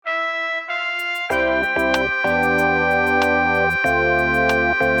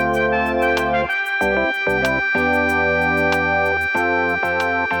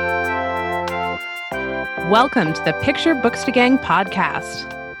Welcome to the Picture Books to Gang podcast.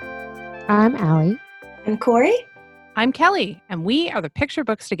 I'm Allie. I'm Corey. I'm Kelly, and we are the Picture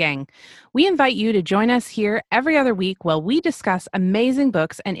Books to Gang. We invite you to join us here every other week while we discuss amazing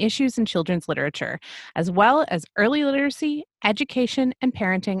books and issues in children's literature, as well as early literacy, education, and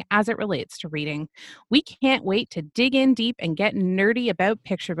parenting as it relates to reading. We can't wait to dig in deep and get nerdy about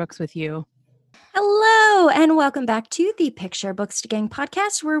picture books with you. Hello, and welcome back to the Picture Books to Gang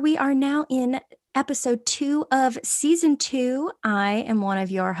podcast, where we are now in episode 2 of season 2. I am one of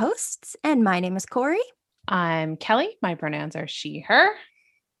your hosts, and my name is Corey. I'm Kelly. My pronouns are she, her.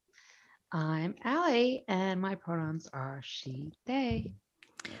 I'm Allie, and my pronouns are she, they.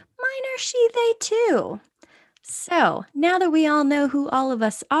 Mine are she, they too. So now that we all know who all of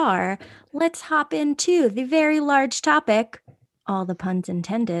us are, let's hop into the very large topic, all the puns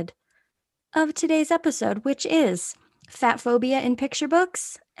intended, of today's episode, which is fat phobia in picture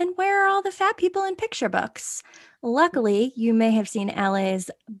books and where are all the fat people in picture books? Luckily, you may have seen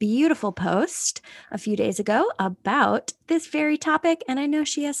Allie's beautiful post a few days ago about this very topic, and I know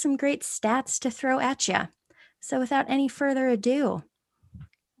she has some great stats to throw at you. So without any further ado,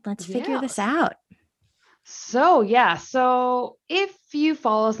 let's figure this out. So if you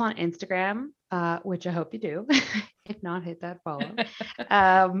follow us on Instagram, which I hope you do, if not, hit that follow.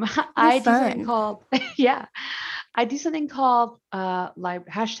 I do something called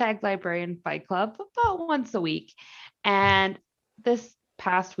hashtag Librarian Fight Club about once a week. And this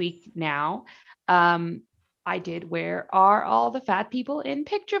past week now, I did Where Are All the Fat People in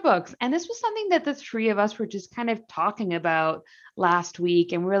Picture Books? And this was something that the three of us were just kind of talking about last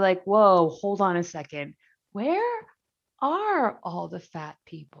week. And we're like, whoa, hold on a second. Where are all the fat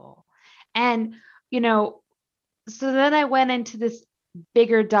people? And, so then I went into this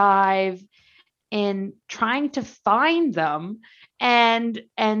bigger dive in trying to find them and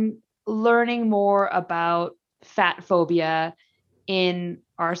learning more about fat phobia in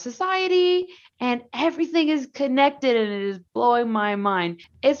our society, and everything is connected, and it is blowing my mind,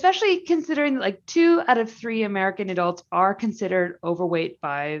 especially considering like 2 out of 3 American adults are considered overweight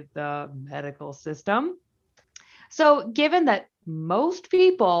by the medical system. So given that most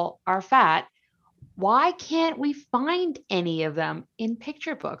people are fat, why can't we find any of them in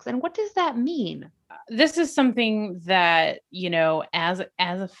picture books? And what does that mean? This is something that, as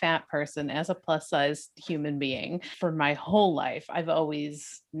a fat person, as a plus size human being, for my whole life, I've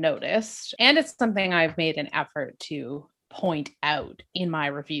always noticed. And it's something I've made an effort to point out in my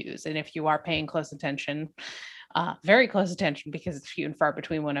reviews. And if you are paying close attention, very close attention, because it's few and far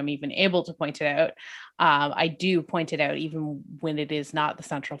between when I'm even able to point it out. I do point it out even when it is not the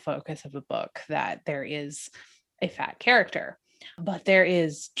central focus of a book, that there is a fat character, but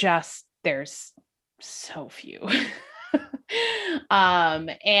there's so few.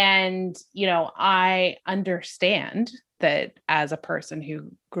 And, I understand that as a person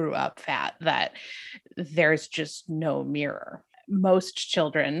who grew up fat, that there's just no mirror. Most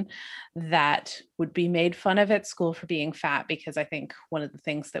children that would be made fun of at school for being fat, because I think one of the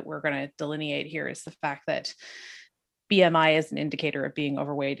things that we're going to delineate here is the fact that BMI as an indicator of being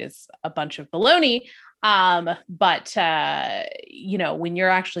overweight is a bunch of baloney. But when you're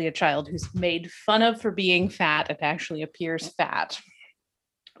actually a child who's made fun of for being fat and actually appears fat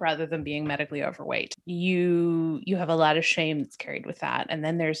rather than being medically overweight, you have a lot of shame that's carried with that. And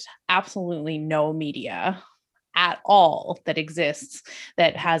then there's absolutely no media at all that exists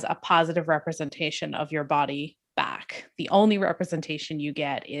that has a positive representation of your body back. The only representation you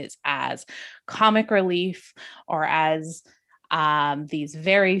get is as comic relief or as these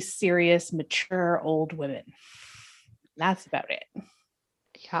very serious, mature old women. That's about it.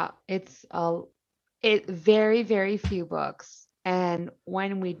 Yeah, it's very, very few books. And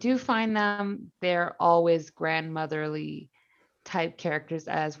when we do find them, they're always grandmotherly type characters,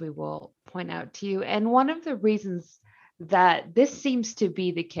 as we will point out to you. And one of the reasons that this seems to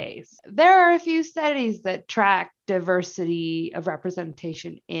be the case, there are a few studies that track diversity of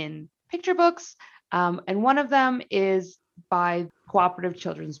representation in picture books. And one of them is by Cooperative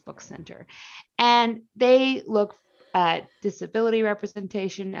Children's Book Center. And they look at disability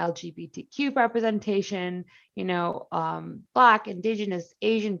representation, LGBTQ representation, Black, Indigenous,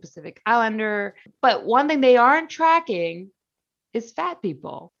 Asian, Pacific Islander. But one thing they aren't tracking is fat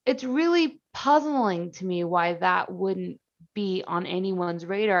people. It's really puzzling to me why that wouldn't be on anyone's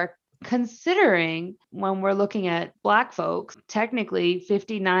radar, considering when we're looking at Black folks, technically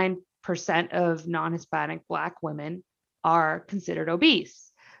 59% of non-Hispanic Black women are considered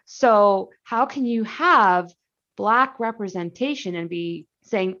obese. So how can you have Black representation and be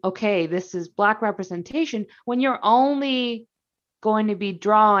saying, okay, this is Black representation, when you're only going to be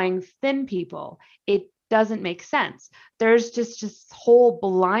drawing thin people? It doesn't make sense. There's just this whole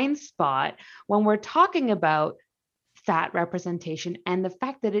blind spot when we're talking about fat representation and the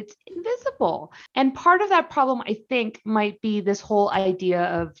fact that it's invisible. And part of that problem, I think, might be this whole idea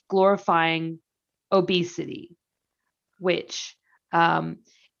of glorifying obesity, which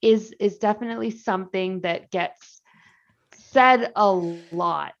is definitely something that gets said a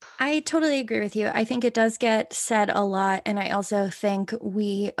lot. I totally agree with you. I think it does get said a lot. And I also think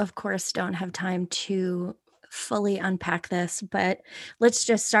we, of course, don't have time to fully unpack this, but let's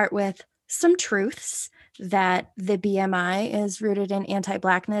just start with some truths that the BMI is rooted in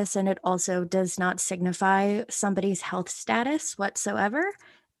anti-Blackness, and it also does not signify somebody's health status whatsoever.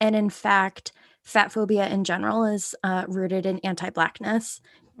 And in fact, fat phobia in general is rooted in anti-Blackness.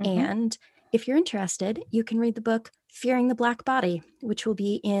 And if you're interested, you can read the book Fearing the Black Body, which will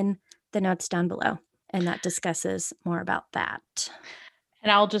be in the notes down below. And that discusses more about that.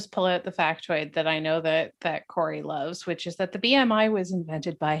 And I'll just pull out the factoid that I know that Corey loves, which is that the BMI was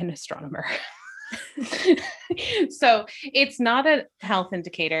invented by an astronomer. So it's not a health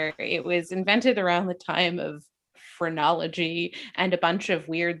indicator. It was invented around the time of phrenology and a bunch of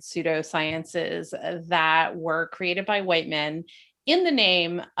weird pseudosciences that were created by white men in the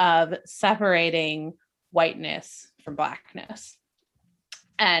name of separating whiteness from Blackness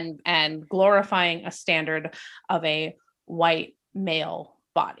and glorifying a standard of a white male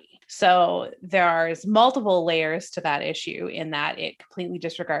body. So there's multiple layers to that issue in that it completely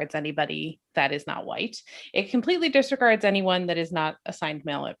disregards anybody that is not white. It completely disregards anyone that is not assigned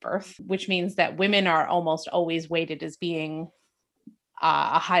male at birth, which means that women are almost always weighted as being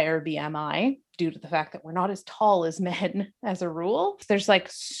a higher BMI due to the fact that we're not as tall as men as a rule. There's like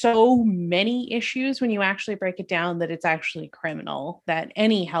so many issues when you actually break it down that it's actually criminal that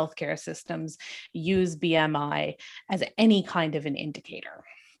any healthcare systems use BMI as any kind of an indicator.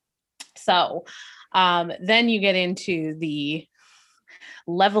 So then you get into the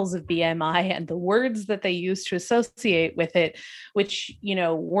levels of BMI and the words that they use to associate with it, which, you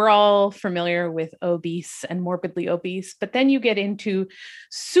know, we're all familiar with obese and morbidly obese, but then you get into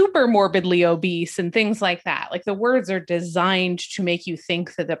super morbidly obese and things like that. Like the words are designed to make you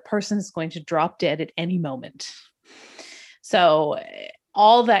think that the person is going to drop dead at any moment. So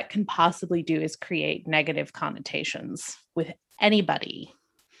all that can possibly do is create negative connotations with anybody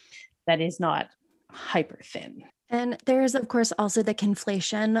that is not hyper thin. And there is, of course, also the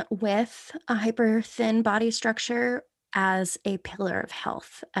conflation with a hyper thin body structure as a pillar of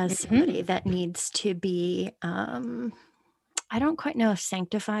health, as somebody that needs to be, I don't quite know if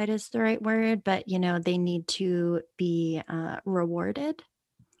sanctified is the right word, but, you know, they need to be rewarded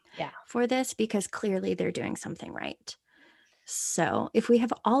for this because clearly they're doing something right. So if we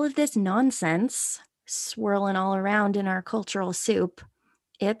have all of this nonsense swirling all around in our cultural soup,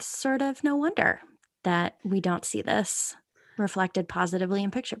 it's sort of no wonder that we don't see this reflected positively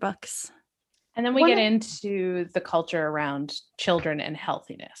in picture books. And then we get into the culture around children and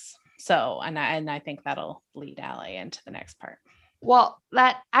healthiness. So, and I think that'll lead Allie into the next part. Well,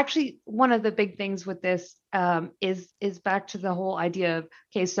 that actually one of the big things with this is back to the whole idea of,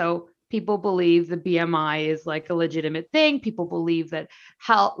 okay, so people believe the BMI is like a legitimate thing. People believe that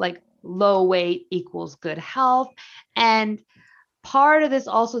health, like low weight equals good health. And part of this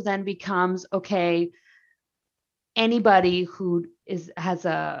also then becomes, okay, anybody who has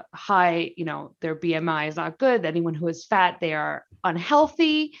a high, you know, their BMI is not good. Anyone who is fat, they are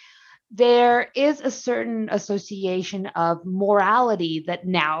unhealthy. There is a certain association of morality that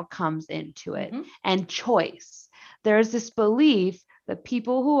now comes into it and choice. There's this belief that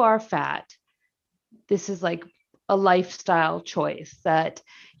people who are fat, this is like a lifestyle choice that,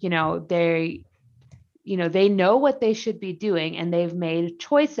 you know, they know what they should be doing and they've made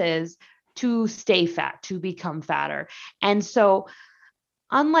choices to stay fat, to become fatter. And so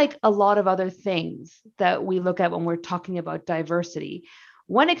unlike a lot of other things that we look at when we're talking about diversity,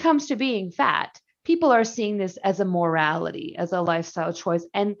 when it comes to being fat, people are seeing this as a morality, as a lifestyle choice.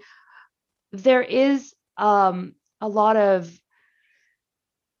 And there is a lot of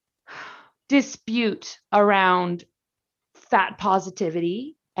dispute around fat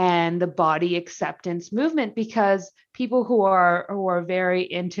positivity and the body acceptance movement, because people who are very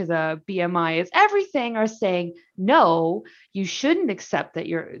into the BMI is everything are saying, no, you shouldn't accept that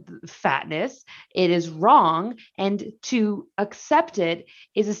your fatness, it is wrong. And to accept it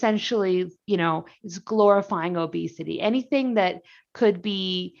is essentially, you know, is glorifying obesity. Anything that could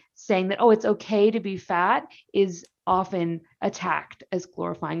be saying that, oh, it's okay to be fat is often attacked as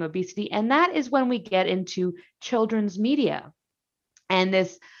glorifying obesity. And that is when we get into children's media and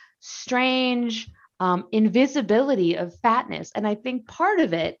this strange invisibility of fatness. And I think part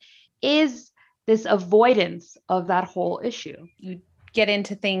of it is this avoidance of that whole issue. You get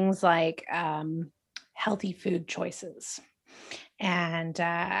into things like healthy food choices and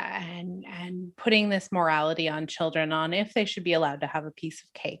putting this morality on children on if they should be allowed to have a piece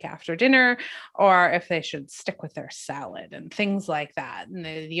of cake after dinner or if they should stick with their salad and things like that, and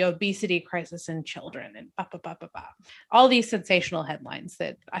the obesity crisis in children and all these sensational headlines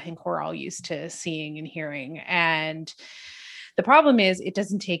that I think we're all used to seeing and hearing. And the problem is it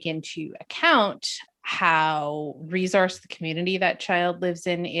doesn't take into account how resourced the community that child lives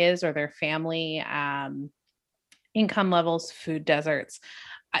in is, or their family, income levels, food deserts.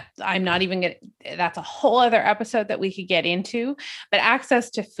 I'm not even going to, that's a whole other episode that we could get into, but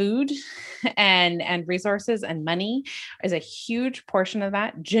access to food and resources and money is a huge portion of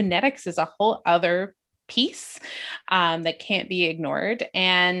that. Genetics is a whole other piece that can't be ignored.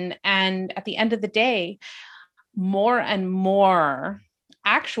 And at the end of the day, more and more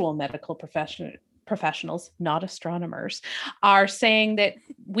actual medical professionals, not astronomers, are saying that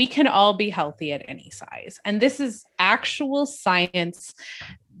we can all be healthy at any size. And this is actual science,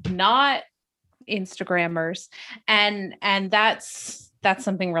 not Instagrammers. And that's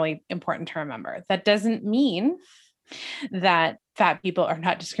something really important to remember. That doesn't mean that fat people are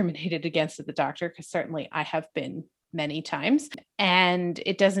not discriminated against at the doctor, because certainly I have been many times. And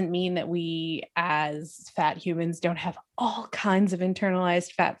it doesn't mean that we as fat humans don't have all kinds of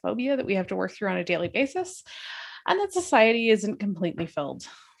internalized fat phobia that we have to work through on a daily basis. And that society isn't completely filled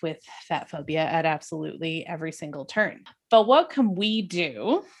with fat phobia at absolutely every single turn. But what can we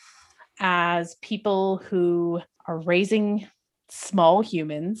do as people who are raising small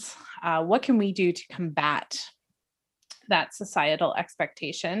humans? What can we do to combat that societal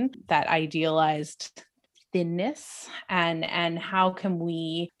expectation, that idealized thinness, and how can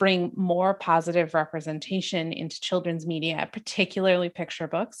we bring more positive representation into children's media, particularly picture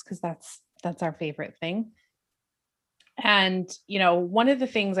books, because that's our favorite thing. And one of the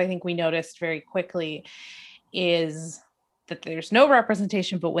things I think we noticed very quickly is that there's no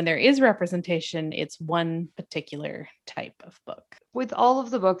representation, but when there is representation, it's one particular type of book. With all of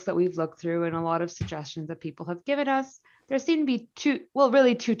the books that we've looked through and a lot of suggestions that people have given us, there seem to be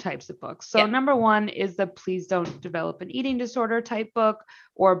two types of books. So number one is the please don't develop an eating disorder type book,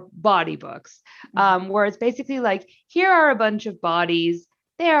 or body books, where it's basically like, here are a bunch of bodies.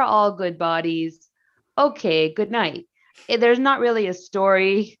 They are all good bodies. Okay, good night. There's not really a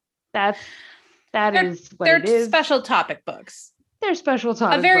story. That is what it is. They're special topic books. They're special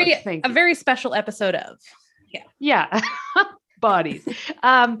topic books. A very special episode of. Yeah. Bodies.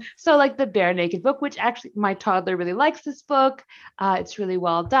 So like the Bare Naked book, which actually my toddler really likes this book. It's really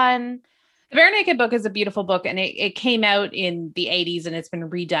well done. The Bare Naked book is a beautiful book, and it came out in the 80s and it's been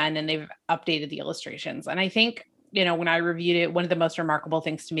redone and they've updated the illustrations. And I think, when I reviewed it, one of the most remarkable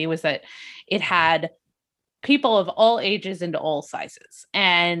things to me was that it had people of all ages and all sizes,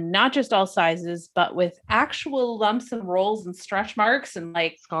 and not just all sizes, but with actual lumps and rolls and stretch marks and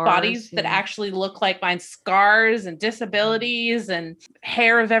like scars, bodies that actually look like mine, scars and disabilities and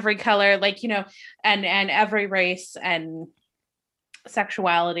hair of every color, and every race and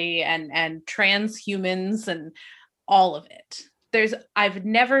sexuality and transhumans and all of it. I've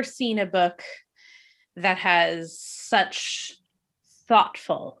never seen a book that has such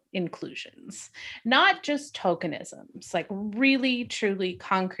thoughtful inclusions, not just tokenisms, like really, truly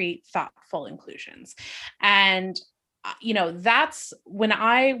concrete, thoughtful inclusions. And, that's when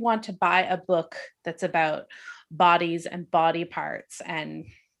I want to buy a book that's about bodies and body parts and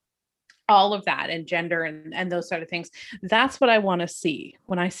all of that, and gender and those sort of things. That's what I want to see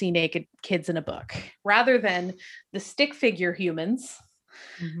when I see naked kids in a book, rather than the stick figure humans.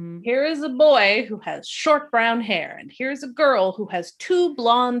 Mm-hmm. Here is a boy who has short brown hair, and here's a girl who has 2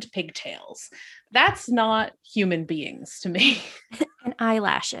 blonde pigtails. That's not human beings to me. And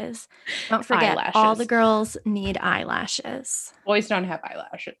eyelashes. Don't forget, all the girls need eyelashes. Boys don't have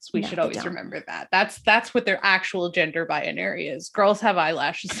eyelashes. We should always remember that. That's what their actual gender binary is. Girls have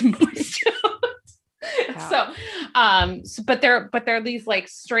eyelashes and boys don't. Yeah. But they're these like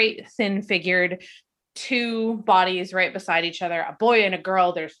straight, thin-figured 2 bodies right beside each other, a boy and a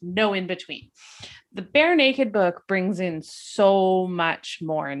girl. There's no in between. The Bare Naked book brings in so much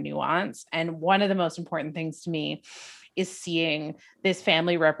more nuance. And one of the most important things to me is seeing this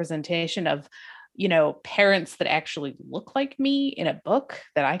family representation of, parents that actually look like me in a book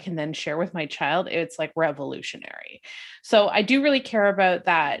that I can then share with my child. It's like revolutionary. So I do really care about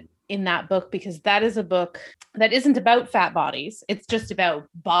that in that book, because that is a book that isn't about fat bodies. It's just about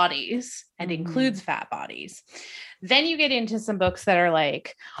bodies and includes fat bodies. Then you get into some books that are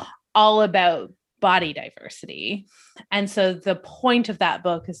like all about body diversity. And so the point of that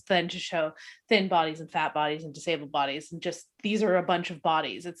book is then to show thin bodies and fat bodies and disabled bodies, and just these are a bunch of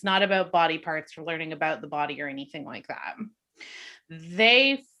bodies. It's not about body parts or learning about the body or anything like that.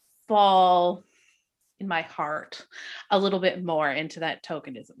 They fall in my heart a little bit more into that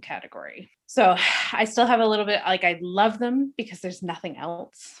tokenism category. So I still have a little bit, like, I love them because there's nothing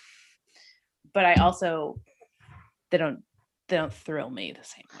else, but I also, they don't thrill me the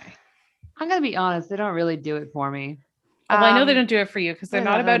same way. I'm gonna be honest, they don't really do it for me. Well, I know they don't do it for you because they're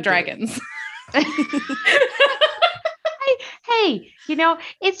not about don't do it. dragons. Hey,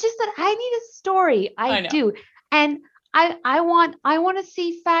 it's just that I need a story. I know. do. And I want to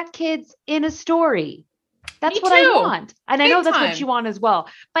see fat kids in a story. That's Me what I too. want. And I know Big that's time. what you want as well.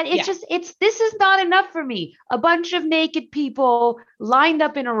 But it's Yeah. just, this is not enough for me. A bunch of naked people lined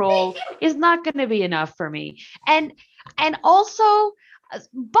up in a row is not going to be enough for me. And also,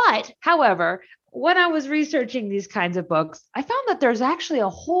 but however, when I was researching these kinds of books, I found that there's actually a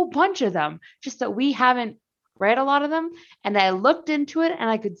whole bunch of them, just that we haven't read a lot of them. And I looked into it and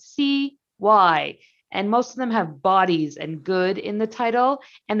I could see why. And most of them have bodies and good in the title,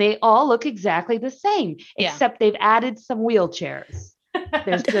 and they all look exactly the same, Yeah. except they've added some wheelchairs.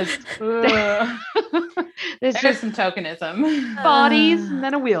 There's just There's some tokenism. bodies and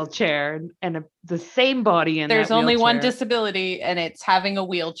then a wheelchair and the same body in There's that only one wheelchair. disability, and it's having a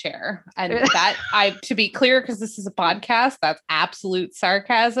wheelchair. And that, to be clear, because this is a podcast, that's absolute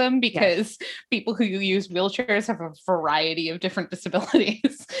sarcasm, because people who use wheelchairs have a variety of different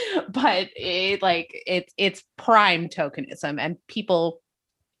disabilities. But it's prime tokenism, and people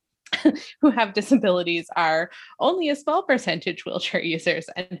who have disabilities are only a small percentage wheelchair users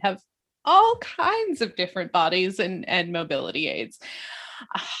and have all kinds of different bodies and mobility aids.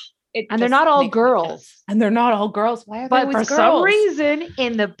 And they're not all girls. And they're not all girls. Why are they But always for girls? some reason,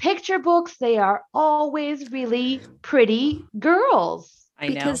 in the picture books, they are always really pretty girls. I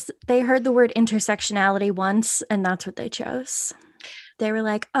know. Because they heard the word intersectionality once, and that's what they chose. They were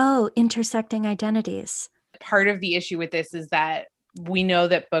like, oh, intersecting identities. Part of the issue with this is that we know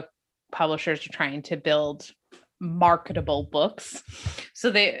that book publishers are trying to build marketable books. So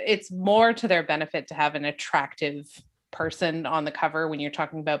it's more to their benefit to have an attractive person on the cover when you're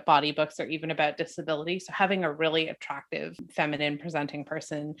talking about body books or even about disability. So having a really attractive, feminine presenting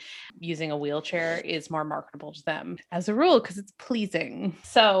person using a wheelchair is more marketable to them as a rule, because it's pleasing.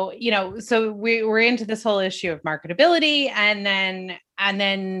 So, so we're into this whole issue of marketability, and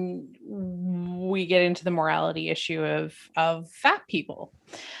then we get into the morality issue of fat people,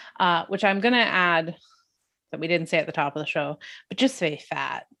 which I'm going to add that we didn't say at the top of the show, but just say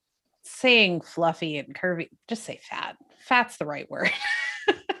fat. Saying fluffy and curvy, just say fat. Fat's the right word.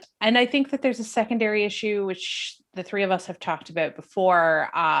 And I think that there's a secondary issue, which the three of us have talked about before.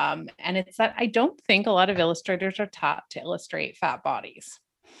 And it's that I don't think a lot of illustrators are taught to illustrate fat bodies,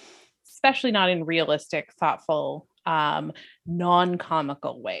 especially not in realistic, thoughtful,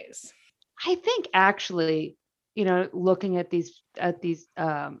 non-comical ways. I think actually, looking at these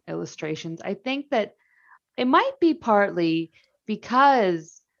illustrations, I think that it might be partly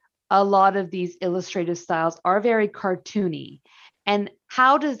because a lot of these illustrative styles are very cartoony. And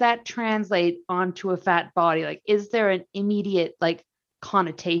how does that translate onto a fat body? Like, is there an immediate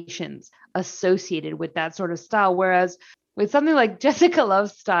connotations associated with that sort of style? Whereas with something like Jessica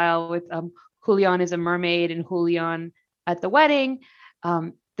Love's style with Julian is a mermaid and Julian at the wedding,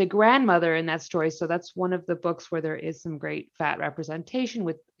 the grandmother in that story. So that's one of the books where there is some great fat representation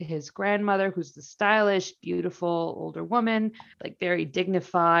with his grandmother, who's the stylish, beautiful older woman, very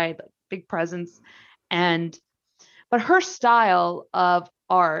dignified, big presence. But her style of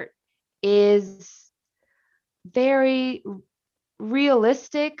art is very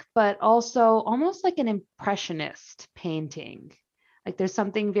realistic, but also almost like an impressionist painting. There's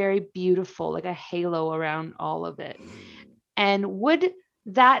something very beautiful, like a halo around all of it. And would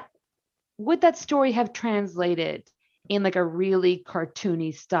that story have translated in a really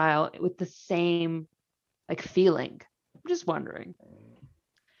cartoony style with the same feeling? I'm just wondering.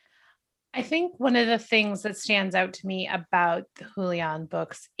 I think one of the things that stands out to me about the Julian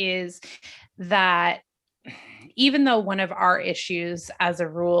books is that even though one of our issues as a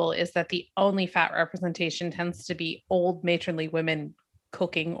rule is that the only fat representation tends to be old matronly women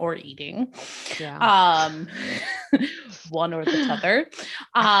cooking or eating, one or the other,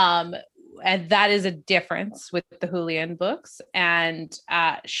 and that is a difference with the Julian books. And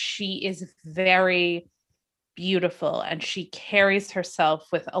she is very beautiful, and she carries herself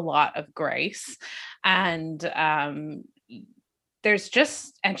with a lot of grace, and and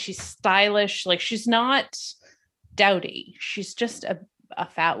she's stylish. She's not dowdy, she's just a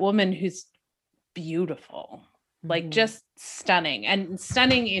fat woman who's beautiful, like Mhm. just stunning, and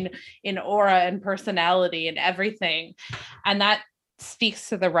stunning in aura and personality and everything. And that speaks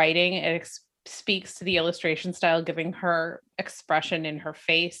to the writing. It speaks to the illustration style, giving her expression in her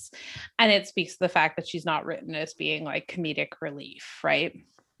face. And it speaks to the fact that she's not written as being like comedic relief, right?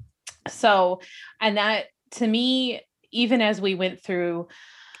 So, and that to me, even as we went through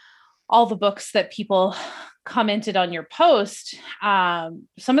all the books that people commented on your post,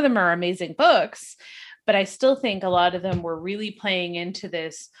 some of them are amazing books, but I still think a lot of them were really playing into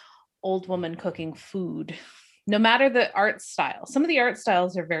this old woman cooking food, no matter the art style. Some of the art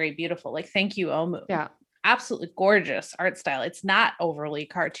styles are very beautiful, like Thank You, Omu. Yeah. Absolutely gorgeous art style. It's not overly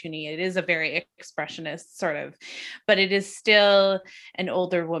cartoony. It is a very expressionist sort of, but it is still an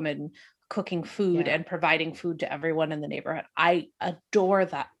older woman cooking food Yeah. and providing food to everyone in the neighborhood. I adore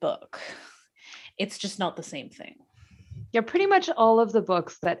that book. It's just not the same thing. Yeah, pretty much all of the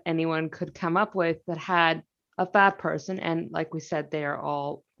books that anyone could come up with that had a fat person, and like we said, they are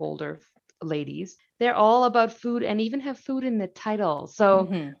all older ladies. They're all about food and even have food in the title. So,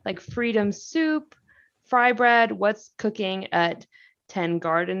 Mhm. like Freedom Soup, Fry Bread, What's Cooking at 10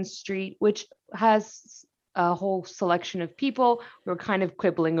 Garden Street, which has a whole selection of people. We were kind of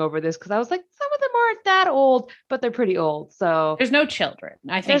quibbling over this because I was like, some of them aren't that old, but they're pretty old. So There's no children,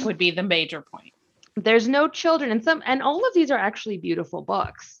 I think there's would be the major point. there's no children, and all of these are actually beautiful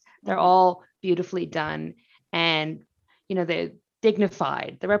books. They're Mhm. all beautifully done, and they're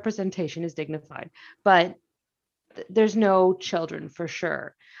dignified. The representation is dignified, but there's no children for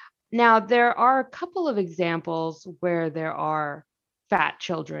sure. Now there are a couple of examples where there are fat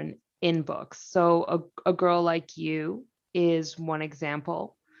children in books. So a Girl Like You is one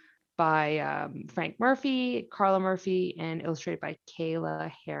example, by Frank Murphy, Carla Murphy, and illustrated by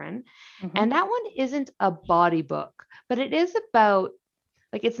Kayla Heron. Mhm. And that one isn't a body book, but it is about,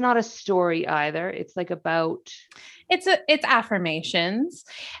 like, it's not a story either. It's like about, It's affirmations,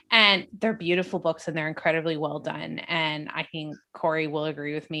 and they're beautiful books and they're incredibly well done. And I think Corey will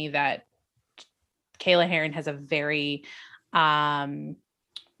agree with me that Kayla Heron has a very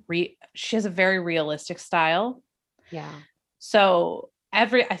she has a very realistic style. yeah. So I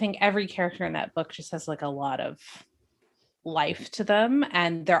think every character in that book just has like a lot of life to them,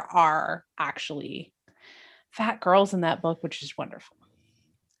 and there are actually fat girls in that book, which is wonderful.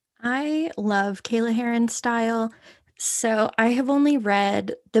 I love Kayla Heron's style. So I have only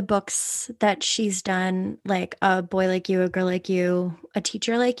read the books that she's done, like A Boy Like You, A Girl Like You, A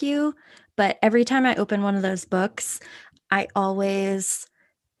Teacher Like You. But every time I open one of those books, I always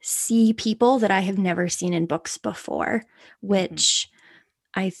see people that I have never seen in books before, which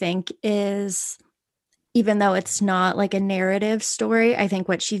I think is, even though it's not like a narrative story, I think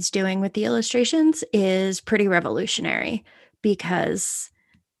what she's doing with the illustrations is pretty revolutionary, because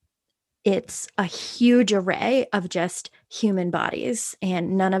it's a huge array of just human bodies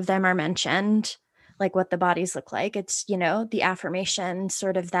and none of them are mentioned, like what the bodies look like. It's, the affirmation,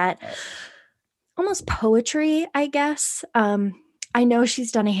 sort of that almost poetry, I guess. I know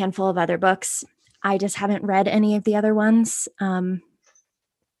she's done a handful of other books. I just haven't read any of the other ones.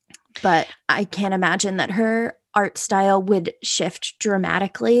 But I can't imagine that her art style would shift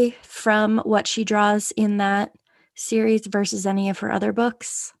dramatically from what she draws in that series versus any of her other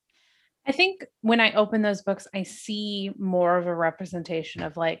books. I think when I open those books, I see more of a representation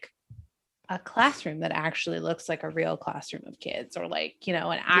of like a classroom that actually looks like a real classroom of kids, or like, an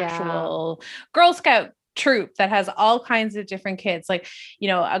Yeah. actual Girl Scout troop that has all kinds of different kids, like,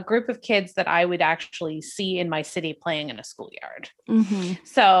 a group of kids that I would actually see in my city playing in a schoolyard. Mm-hmm.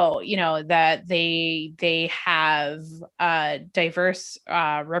 So, that they have a diverse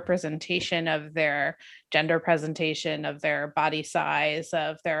representation of their gender presentation, of their body size,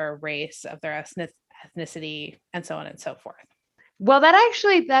 of their race, of their ethnicity, and so on and so forth. Well,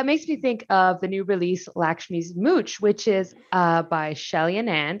 that makes me think of the new release Lakshmi's Mooch, which is by Shelley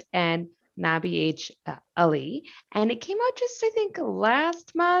Anand and Nabi H. Ali, and it came out just, I think,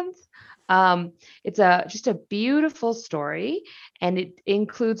 last month. It's just a beautiful story, and it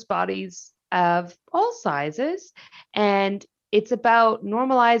includes bodies of all sizes, and it's about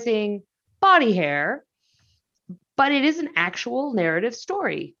normalizing body hair, but it is an actual narrative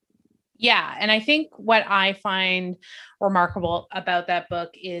story. Yeah. And I think what I find remarkable about that book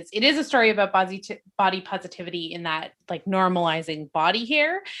is it is a story about body positivity, in that like normalizing body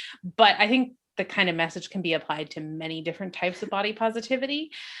hair. But I think the kind of message can be applied to many different types of body positivity.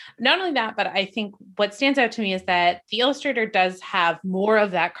 Not only that, but I think what stands out to me is that the illustrator does have more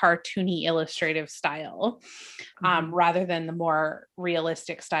of that cartoony illustrative style, rather than the more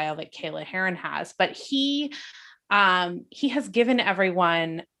realistic style that Kayla Heron has. But he has given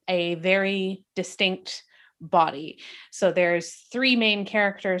everyone a very distinct body. So there's three main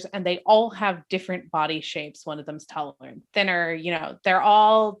characters and they all have different body shapes. One of them's taller and thinner, they're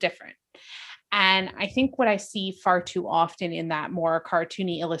all different. And I think what I see far too often in that more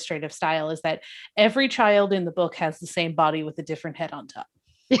cartoony illustrative style is that every child in the book has the same body with a different head on top.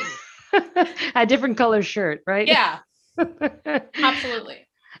 A different color shirt, right? Yeah, absolutely.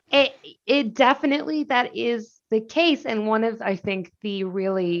 It definitely, that is the case. And one of, I think, the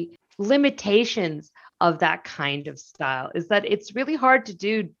really limitations of that kind of style is that it's really hard to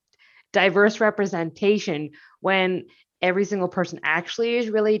do diverse representation when every single person actually is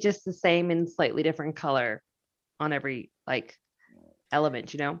really just the same in slightly different color on every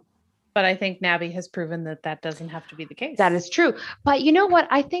element, But I think Nabby has proven that doesn't have to be the case. That is true. But you know what?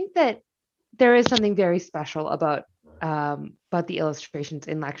 I think that there is something very special about the illustrations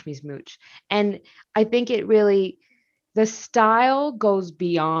in Lakshmi's Mooch. And I think the style goes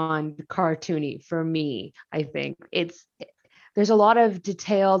beyond cartoony for me. I think there's a lot of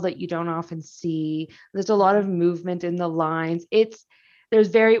detail that you don't often see. There's a lot of movement in the lines. There's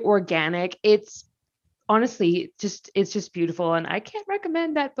very organic. It's honestly it's just beautiful. And I can't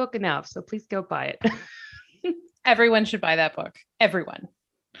recommend that book enough. So please go buy it. Everyone should buy that book. Everyone,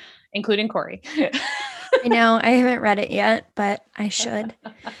 including Corey. I know I haven't read it yet, but I should.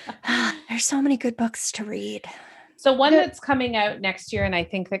 There's so many good books to read. So one that's coming out next year, and I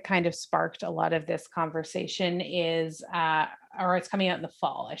think that kind of sparked a lot of this conversation is, or it's coming out in the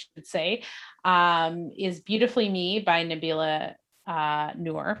fall, I should say, is Beautifully Me by Nabila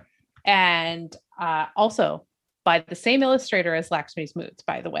Noor. And also by the same illustrator as Lakshmi's Mooch,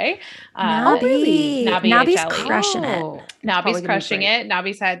 by the way. Nabby. Nabby's HLE. crushing it. Nabby's crushing it.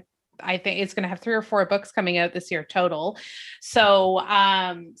 Nabby's had, I think it's going to have 3 or 4 books coming out this year total. So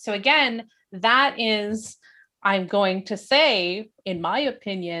again, that is, I'm going to say, in my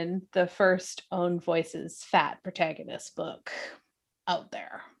opinion, the first Own Voices fat protagonist book out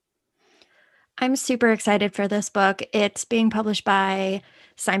there. I'm super excited for this book. It's being published by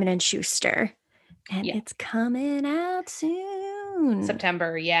Simon & Schuster, and it's coming out soon.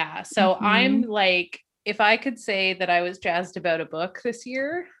 September, yeah. So I'm like, if I could say that I was jazzed about a book this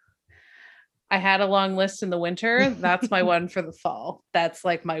year, I had a long list in the winter. That's my one for the fall. That's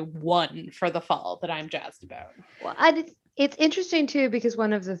like my one for the fall that I'm jazzed about. Well, it's interesting too, because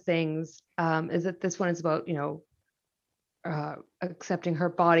one of the things is that this one is about, accepting her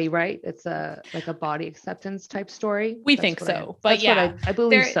body, right? It's like a body acceptance type story. We think so, but yeah, I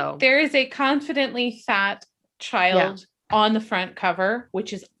believe so. There is a confidently fat child on the front cover,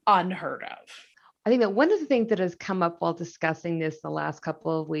 which is unheard of. I think that one of the things that has come up while discussing this the last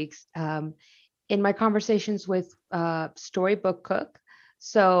couple of weeks, in my conversations with Storybook Cook.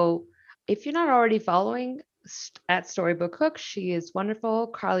 So if you're not already following at Storybook Cook, she is wonderful.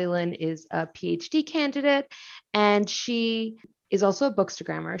 Carly Lynn is a PhD candidate, and she is also a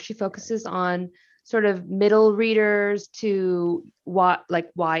bookstagrammer. She focuses on sort of middle readers to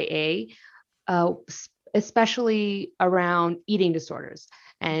YA, especially around eating disorders.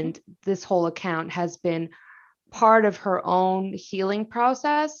 And this whole account has been part of her own healing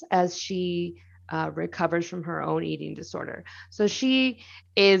process as she recovers from her own eating disorder. So she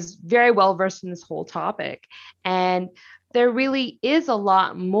is very well versed in this whole topic. And there really is a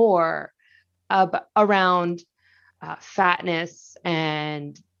lot more around fatness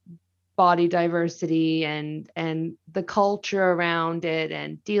and body diversity and the culture around it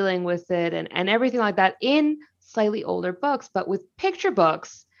and dealing with it and everything like that in slightly older books. But with picture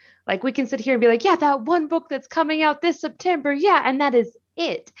books, like we can sit here and be like, yeah, that one book that's coming out this September. Yeah. And that is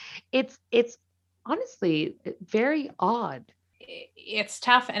it. It's honestly very odd. It's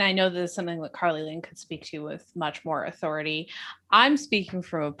tough. And I know this is something that Carly Lynn could speak to with much more authority. I'm speaking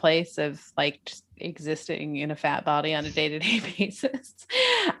from a place of like just existing in a fat body on a day-to-day basis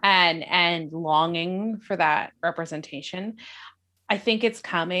and longing for that representation. I think it's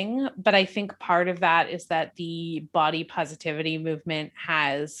coming, but I think part of that is that the body positivity movement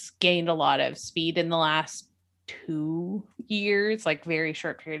has gained a lot of speed in the last 2 years, like very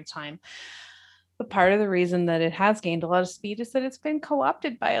short period of time. But part of the reason that it has gained a lot of speed is that it's been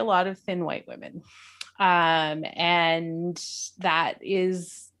co-opted by a lot of thin white women. And that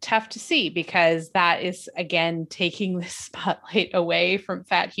is tough to see because that is, again, taking the spotlight away from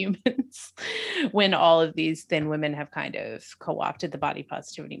fat humans when all of these thin women have kind of co-opted the body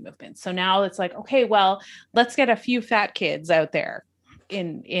positivity movement. So now it's like, okay, well, let's get a few fat kids out there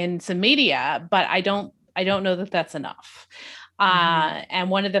in some media, but I don't know that that's enough. And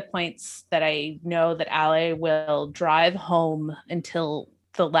one of the points that I know that Ale will drive home until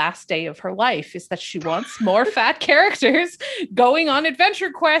the last day of her life is that she wants more fat characters going on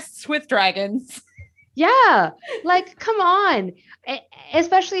adventure quests with dragons. Yeah, like come on.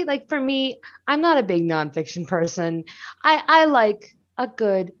 Especially like for me, I'm not a big nonfiction person. I like a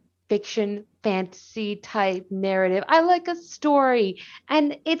good fiction fantasy type narrative. I like a story,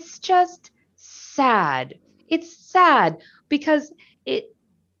 and it's just sad. It's sad because it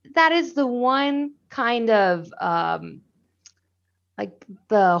that is the one kind of like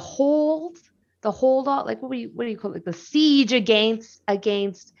the hold on, like what do you call it, like the siege against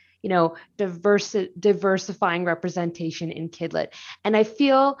diversifying representation in kidlit. And I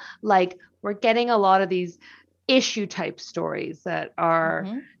feel like we're getting a lot of these issue type stories that are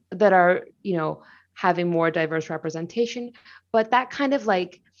having more diverse representation, but that kind of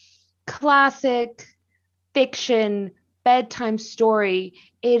like classic fiction bedtime story,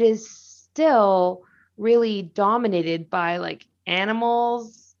 it is still really dominated by like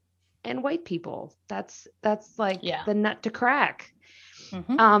animals and white people. That's like the nut to crack.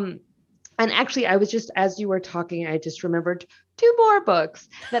 And actually, I was just, as you were talking, I just remembered 2 more books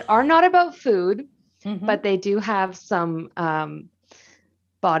that are not about food, but they do have some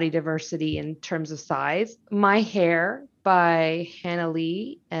body diversity in terms of size. My Hair by Hannah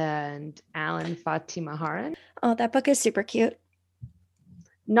Lee and Alan Fatima Haran. Oh, that book is super cute.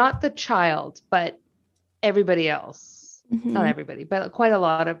 Not the child, but everybody else. Not everybody, but quite a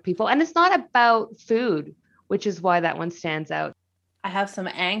lot of people. And it's not about food, which is why that one stands out. I have some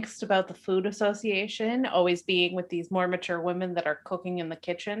angst about the food association always being with these more mature women that are cooking in the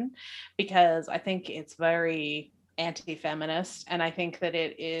kitchen, because I think it's very anti-feminist, and I think that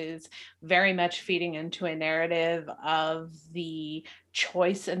it is very much feeding into a narrative of the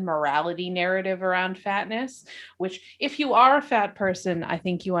choice and morality narrative around fatness, which if you are a fat person, I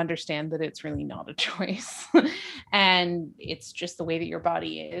think you understand that it's really not a choice and it's just the way that your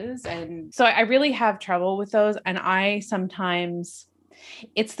body is. And so I really have trouble with those, and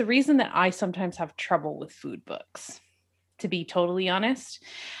it's the reason that I sometimes have trouble with food books, to be totally honest.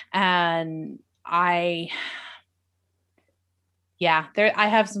 And I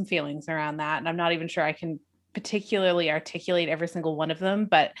have some feelings around that, and I'm not even sure I can particularly articulate every single one of them,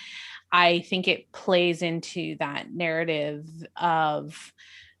 but I think it plays into that narrative of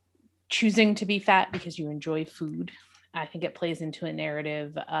choosing to be fat because you enjoy food. I think it plays into a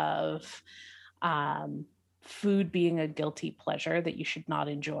narrative of food being a guilty pleasure that you should not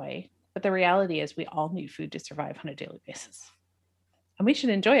enjoy. But the reality is we all need food to survive on a daily basis. And we should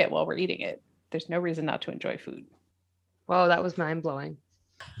enjoy it while we're eating it. There's no reason not to enjoy food. Whoa, that was mind-blowing.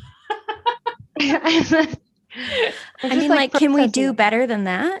 I mean, like, can we do better than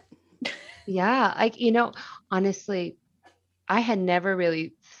that? Yeah, like, honestly, I had never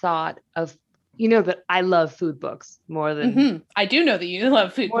really thought of, that I love food books more than... I do know that you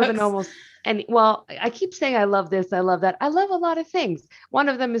love food more books. than almost any. Well, I keep saying I love this, I love that. I love a lot of things. One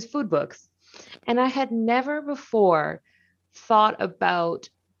of them is food books. And I had never before thought about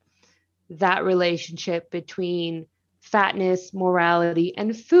that relationship between fatness, morality,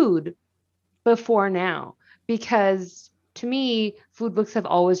 and food before now, because to me, food books have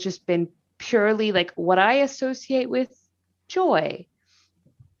always just been purely like what I associate with joy.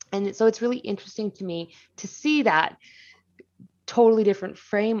 And so it's really interesting to me to see that totally different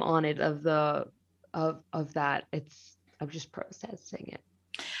frame on it of that. I'm just processing it.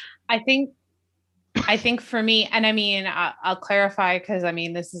 I think for me, and I mean, I'll clarify, because I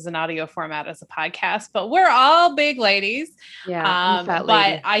mean, this is an audio format as a podcast, but we're all big ladies. Yeah, I'm a fat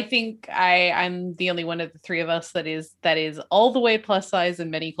lady. But I think I'm the only one of the 3 of us that is all the way plus size,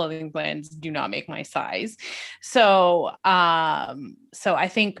 and many clothing brands do not make my size. So, so I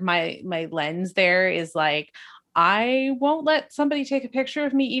think my lens there is like, I won't let somebody take a picture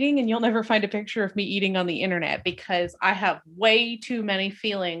of me eating, and you'll never find a picture of me eating on the internet, because I have way too many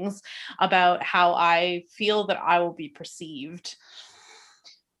feelings about how I feel that I will be perceived,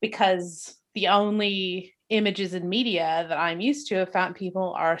 because the only images in media that I'm used to of fat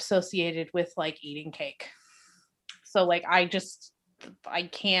people are associated with like eating cake. So like I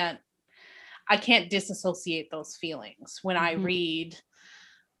can't disassociate those feelings when I read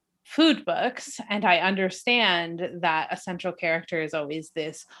food books, and I understand that a central character is always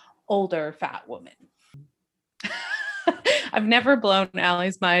this older fat woman. I've never blown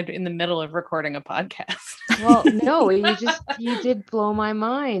Allie's mind in the middle of recording a podcast. Well, no, you did blow my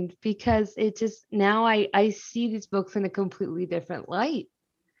mind, because it just, now I see these books in a completely different light,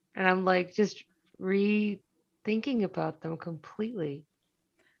 and I'm like just rethinking about them completely.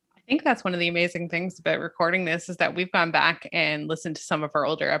 I think that's one of the amazing things about recording this, is that we've gone back and listened to some of our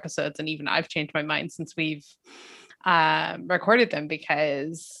older episodes, and even I've changed my mind since we've recorded them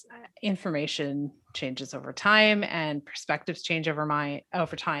because information changes over time and perspectives change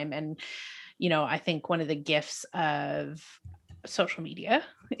over time. And, I think one of the gifts of social media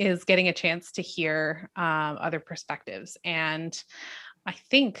is getting a chance to hear other perspectives. And I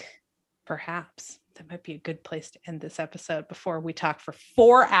think perhaps that might be a good place to end this episode before we talk for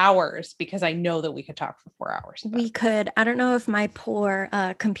 4 hours, because I know that we could talk for 4 hours. We could. I don't know if my poor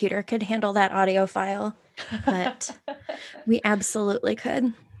computer could handle that audio file, but we absolutely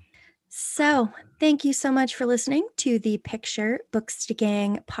could. So thank you so much for listening to the Picture Books to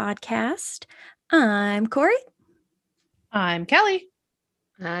Gang podcast. I'm Corey. I'm Kelly.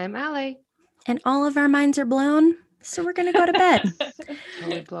 I'm Allie. And all of our minds are blown, so we're going to go to bed.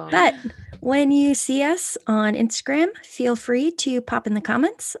 Totally blown. But when you see us on Instagram, feel free to pop in the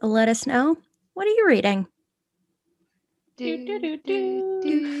comments. Let us know. What are you reading? Do, Do, do, do,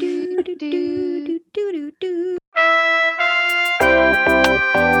 do, do. do, do, do, do. Do.